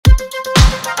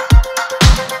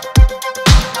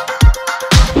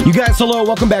You guys, hello,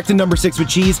 welcome back to Number 6 with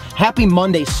Cheese. Happy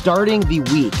Monday, starting the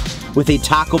week with a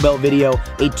Taco Bell video,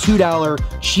 a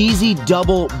 $2 cheesy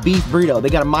double beef burrito. They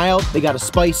got a mild, they got a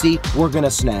spicy, we're gonna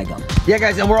snag them. Yeah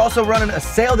guys, and we're also running a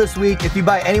sale this week. If you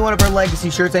buy any one of our legacy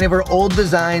shirts, any of our old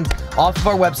designs, off of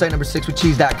our website,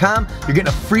 number6withcheese.com, you're getting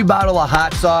a free bottle of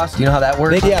hot sauce. You know how that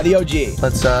works? Yeah, the OG.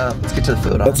 Let's get to the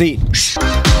food. Let's eat.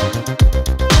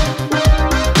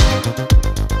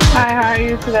 Hi, how are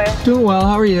you today? Doing well,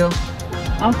 how are you?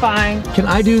 I'm fine. Can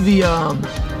I do the,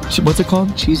 what's it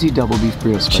called? Cheesy double beef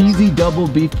burrito. Cheesy double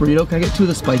beef burrito. Can I get 2 of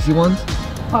the spicy ones?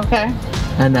 Okay.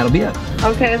 And that'll be it.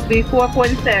 Okay, it's be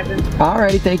 $4.47.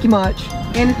 Alrighty, thank you much.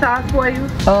 Any sauce for you?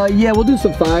 Yeah, we'll do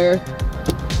some fire.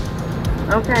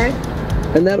 Okay.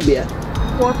 And that'll be it.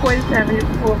 $4.47, you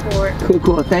can pour for it. Cool,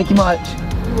 cool, thank you much.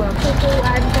 You're welcome.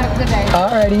 Have a good day.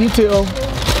 Alrighty, you too.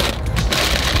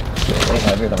 Way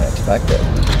heavier than I expected.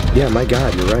 Yeah, my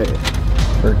God, you're right.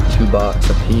 For $2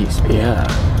 a piece. Yeah.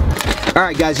 All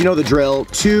right, guys, you know the drill.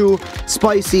 2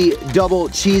 spicy double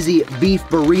cheesy beef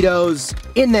burritos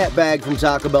in that bag from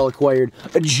Taco Bell acquired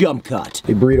a jump cut.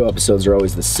 The burrito episodes are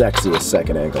always the sexiest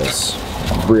second angles.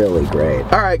 Really great.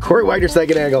 All right, Court Wagner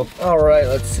second angle. All right,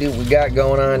 let's see what we got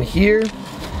going on here.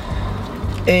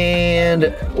 And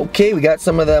okay, we got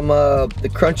some of them the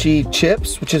crunchy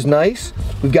chips, which is nice.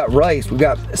 We've got rice, we've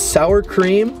got sour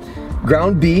cream,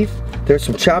 ground beef. There's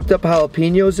some chopped up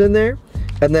jalapenos in there.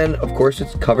 And then, of course,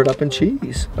 it's covered up in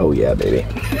cheese. Oh yeah, baby.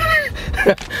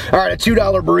 All right, a $2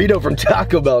 burrito from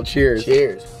Taco Bell. Cheers.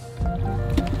 Cheers.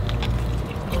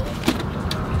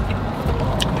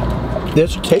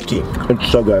 This is tasty.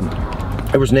 It's so good.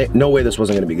 There was no way this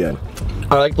wasn't gonna be good.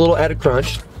 I like the little added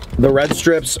crunch. The red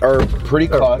strips are pretty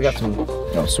clutch. I got some.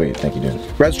 Oh, sweet. Thank you, dude.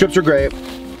 Red strips are great.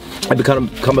 I've become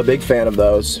a big fan of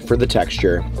those for the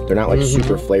texture. They're not like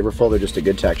super flavorful, they're just a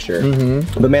good texture.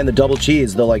 But man, the double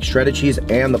cheese, the like shredded cheese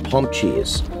and the pump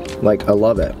cheese, like I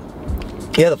love it.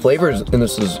 Yeah, the flavors in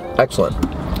this is excellent.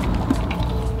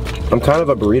 I'm kind of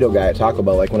a burrito guy at Taco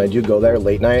Bell. Like when I do go there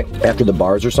late night after the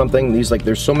bars or something, these like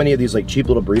there's so many of these like cheap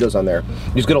little burritos on there.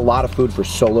 You just get a lot of food for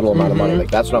so little amount of money.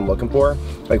 Like that's what I'm looking for.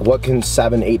 Like what can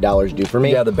 $7, $8 do for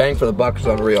me? Yeah, the bang for the buck is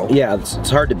unreal. Yeah, it's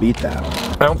hard to beat that.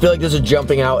 I don't feel like this is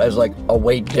jumping out as like a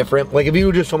way different. Like if you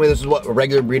just told me this is what a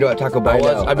regular burrito at Taco Bell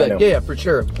was, I'd be like, yeah, for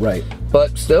sure. Right.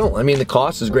 But still, I mean, the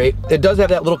cost is great. It does have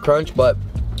that little crunch, but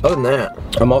other than that.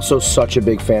 I'm also such a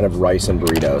big fan of rice and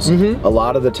burritos. A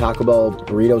lot of the Taco Bell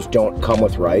burritos don't come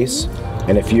with rice.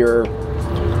 And if you're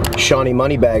Shawnee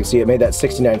Moneybags, see it made that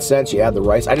 69 cents, you add the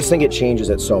rice. I just think it changes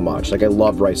it so much. Like I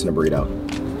love rice in a burrito.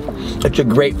 It's a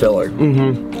great filler.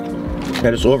 And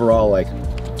just overall like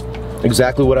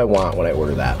exactly what I want when I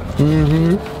order that. I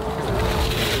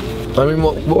mean,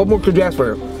 what more could you ask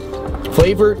for?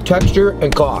 Flavor, texture,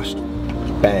 and cost.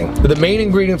 Bang. But the main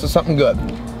ingredients of something good.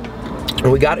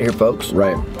 And we got it here, folks.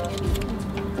 Right.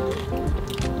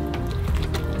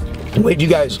 Wait, do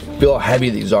you guys feel how heavy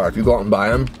these are if you go out and buy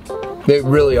them? They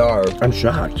really are. I'm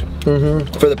shocked.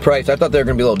 For the price, I thought they were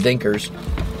gonna be little dinkers.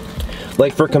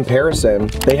 Like for comparison,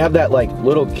 they have that like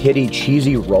little kitty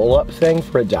cheesy roll-up thing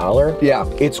for $1. Yeah.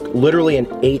 It's literally an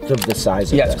 1/8 of the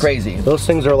size of Yeah, this. it's crazy. Those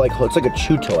things are like, it's like a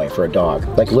chew toy for a dog.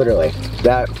 Like literally.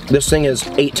 This thing is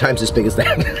 8 times as big as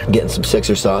that. Getting some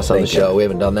Sixer sauce on the show. We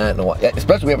haven't done that in a while.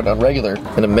 Especially we haven't done regular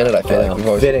in a minute, I feel like. We've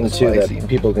always fitting too spicy. that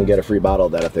people can get a free bottle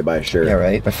of that if they buy a shirt. Yeah,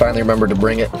 right. I finally remembered to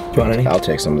bring it. Do you want any? I'll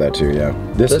take some of that too, yeah.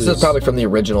 This is probably from the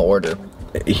original order.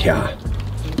 Yeah.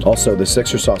 Also, the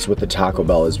Sixer sauce with the Taco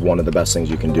Bell is one of the best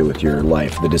things you can do with your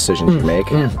life, the decisions you make.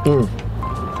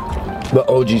 The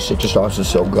OG Sixer sauce is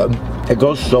so good. It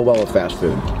goes so well with fast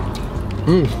food.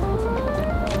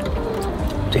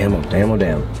 Damn, oh, damn, oh,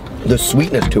 damn. The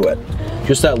sweetness to it.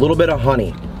 Just that little bit of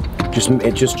honey.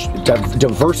 It just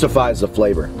diversifies the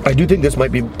flavor. I do think this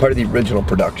might be part of the original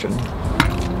production.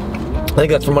 I think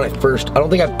that's from when I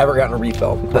don't think I've ever gotten a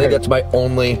refill. I think that's my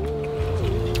only.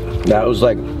 That was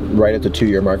like right at the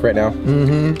 2-year mark right now.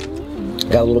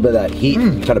 Got a little bit of that heat,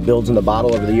 kind of builds in the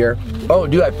bottle over the year. Oh,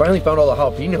 dude, I finally found all the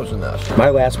jalapenos in this. My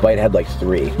last bite had like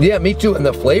 3. Yeah, me too, and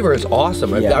the flavor is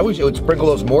awesome. Yeah. I wish it would sprinkle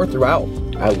those more throughout.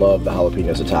 I love the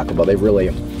jalapenos at Taco Bell.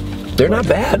 They're not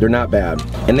bad. They're not bad.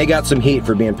 And they got some heat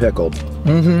for being pickled.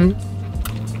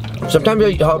 Sometimes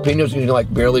jalapenos, you can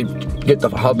like barely get the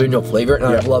jalapeno flavor, and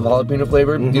I love jalapeno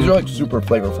flavor. These are like super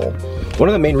flavorful. One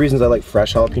of the main reasons I like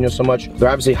fresh jalapenos so much, they're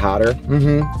obviously hotter.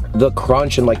 The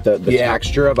crunch and like the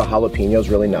texture of a jalapeno is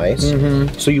really nice.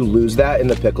 So you lose that in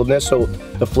the pickledness. So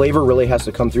the flavor really has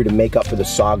to come through to make up for the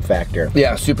sog factor.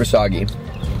 Yeah, super soggy.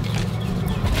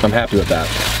 I'm happy with that.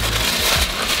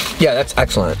 Yeah, that's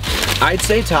excellent. I'd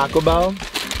say Taco Bell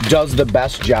does the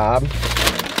best job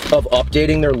of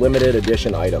updating their limited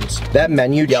edition items. That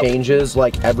menu changes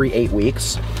like every 8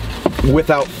 weeks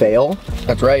without fail.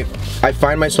 That's right. I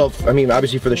find myself, I mean,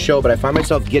 obviously for the show, but I find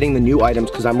myself getting the new items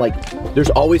because I'm like,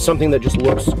 there's always something that just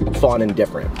looks fun and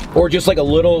different. Or just like a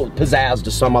little pizzazz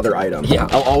to some other item. Yeah.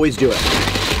 I'll always do it.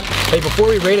 Hey, before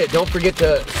we rate it, don't forget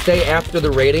to stay after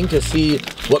the rating to see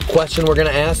what question we're gonna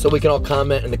ask so we can all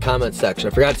comment in the comment section. I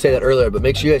forgot to say that earlier, but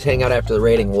make sure you guys hang out after the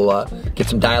rating. We'll get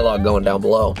some dialogue going down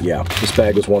below. Yeah, this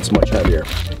bag was once much heavier.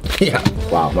 Yeah.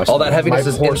 Wow. All that heaviness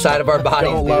is inside of our bodies,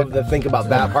 I don't love to think about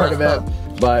that part of it,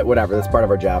 but whatever, that's part of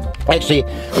our job. Actually,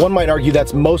 one might argue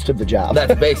that's most of the job.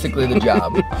 That's basically the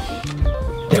job.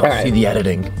 They don't see the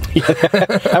editing.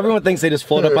 Everyone thinks they just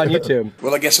float up on YouTube.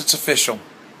 Well, I guess it's official.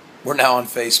 We're now on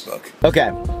Facebook.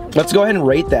 Okay, let's go ahead and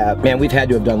rate that. Man, we've had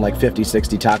to have done like 50,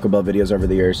 60 Taco Bell videos over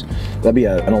the years. That'd be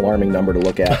an alarming number to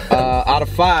look at. Out of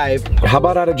 5, how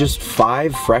about out of just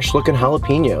 5 fresh looking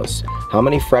jalapenos? How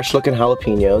many fresh looking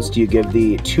jalapenos do you give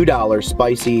the $2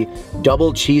 spicy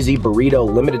double cheesy burrito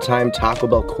limited time Taco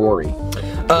Bell Corey?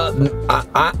 I'm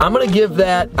gonna give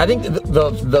that, I think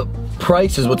the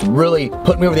price is what's really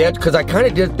put me over the edge, because I kind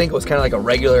of did think it was kind of like a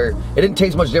regular, it didn't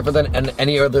taste much different than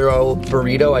any other old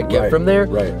burrito I'd get from there.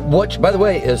 Right. Which, by the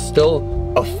way, is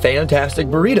still a fantastic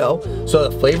burrito. So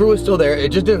the flavor was still there.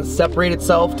 It just didn't separate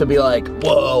itself to be like,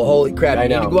 whoa, holy crap, you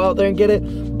need to go out there and get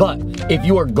it. But if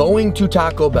you are going to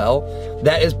Taco Bell,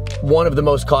 that is one of the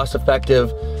most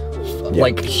cost-effective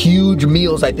like huge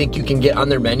meals I think you can get on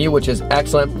their menu, which is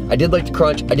excellent. I did like the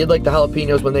crunch. I did like the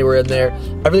jalapenos when they were in there.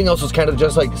 Everything else was kind of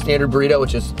just like the standard burrito,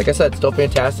 which is, like I said, still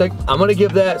fantastic. I'm gonna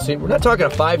give that, so we're not talking a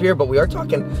 5 here, but we are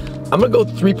talking, I'm gonna go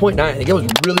 3.9. I think it was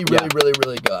really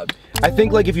good. I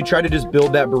think like if you try to just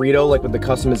build that burrito like with the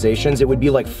customizations, it would be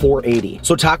like $4.80.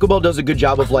 So Taco Bell does a good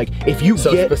job of like, if you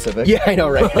get specific. Yeah, I know,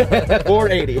 right?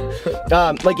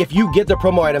 $4.80. Like if you get the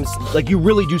promo items, like you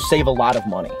really do save a lot of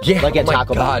money. Yeah, like at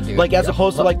Taco Bell. Dude. Like as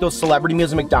opposed to like those celebrity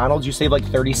meals at McDonald's, you save like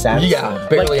 30 cents. Yeah,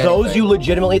 barely like those anything. you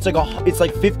legitimately, it's like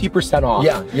 50% off.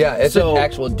 Yeah, it's an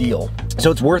actual deal.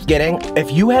 So it's worth getting.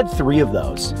 If you had 3 of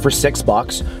those for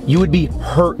 $6, you would be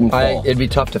hurting full. It'd be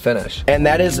tough to finish. And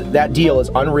that deal is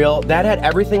unreal. That had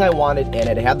everything I wanted in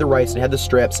it. It had the rice, it had the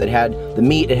strips, it had the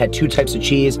meat, it had 2 types of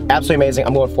cheese. Absolutely amazing.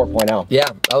 I'm going 4.0. Yeah,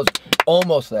 I was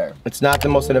almost there. It's not the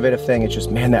most innovative thing, it's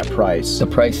just, man, that price. The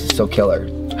price is so killer.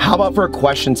 How about for a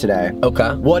question today?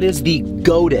 Okay. What is the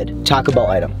goated Taco Bell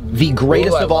item? The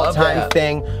greatest of all time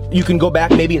thing. You can go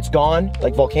back, maybe it's gone,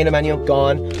 like Volcano Menu,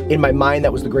 gone. In my mind,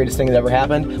 that was the greatest thing that ever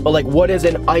happened. But like, what is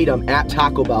an item at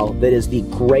Taco Bell that is the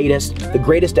greatest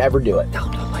to ever do it?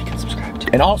 Download, like, and subscribe to.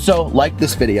 And also, like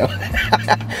this video.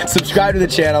 Subscribe to the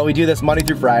channel. We do this Monday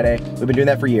through Friday. We've been doing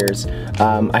that for years.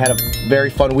 I had a very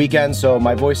fun weekend, so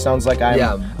my voice sounds like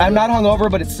I'm not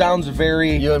hungover, but it sounds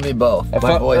very... You and me both. I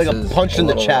felt like a punch in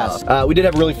the chest. We did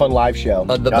have a really fun live show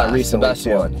recently, the best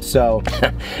one. So,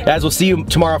 guys, we'll see you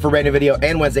tomorrow for a brand new video,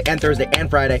 and Wednesday, and Thursday, and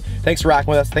Friday. Thanks for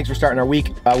rocking with us. Thanks for starting our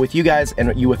week with you guys,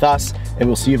 and you with us, and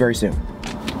we'll see you very soon.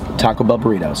 Taco Bell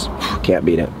burritos. Can't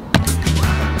beat it.